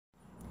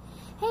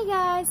Hey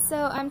guys,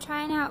 so I'm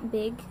trying out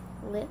big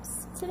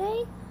lips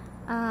today.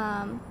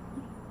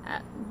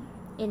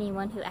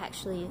 Anyone who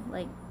actually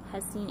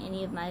has seen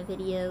any of my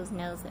videos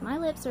knows that my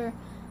lips are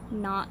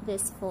not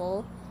this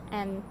full,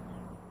 and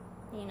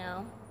you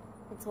know,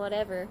 it's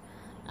whatever.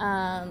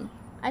 I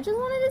just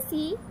wanted to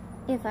see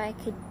if I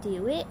could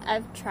do it.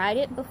 I've tried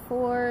it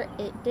before.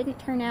 It didn't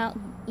turn out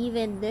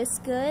even this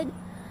good.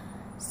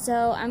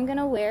 So I'm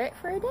gonna wear it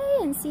for a day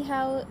and see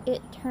how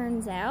it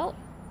turns out.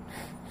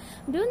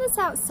 I'm doing this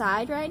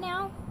outside right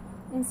now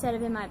instead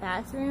of in my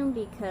bathroom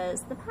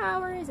because the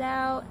power is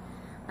out,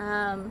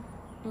 and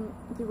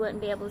you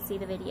wouldn't be able to see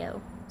the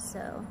video.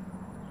 So,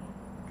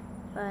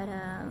 but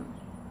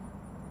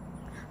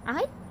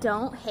I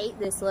don't hate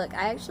this look.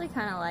 I actually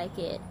kind of like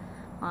it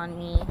on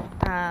me,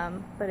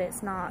 but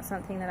it's not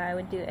something that I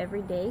would do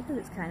every day because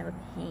it's kind of a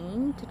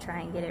pain to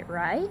try and get it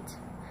right.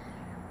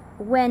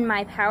 When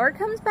my power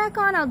comes back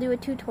on, I'll do a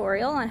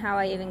tutorial on how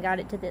I even got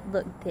it to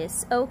look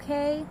this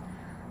okay.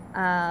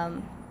 I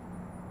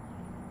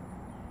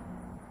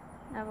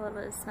have a little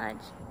bit of smudge.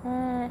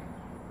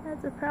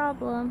 That's a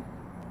problem.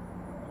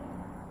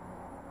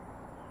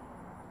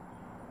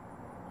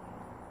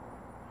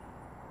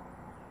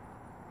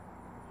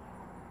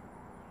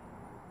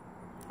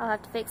 I'll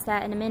have to fix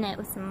that in a minute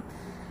with some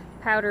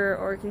powder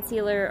or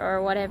concealer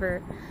or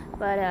whatever.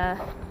 But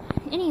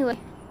anyway,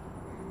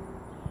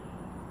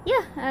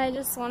 yeah, I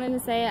just wanted to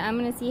say I'm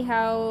gonna see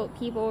how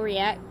people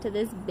react to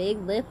this big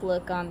lip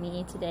look on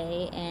me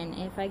today, and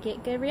if I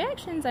get good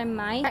reactions, I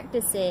might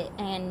practice it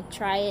and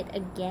try it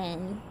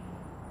again.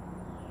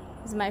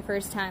 This is my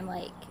first time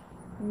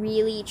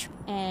really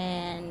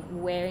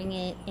and wearing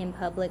it in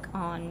public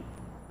on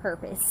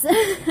purpose.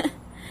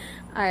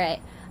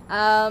 Alright,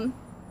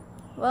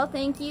 well,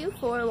 thank you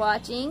for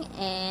watching,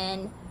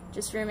 and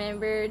just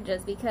remember,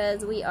 just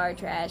because we are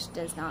trash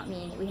does not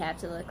mean that we have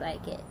to look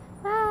like it.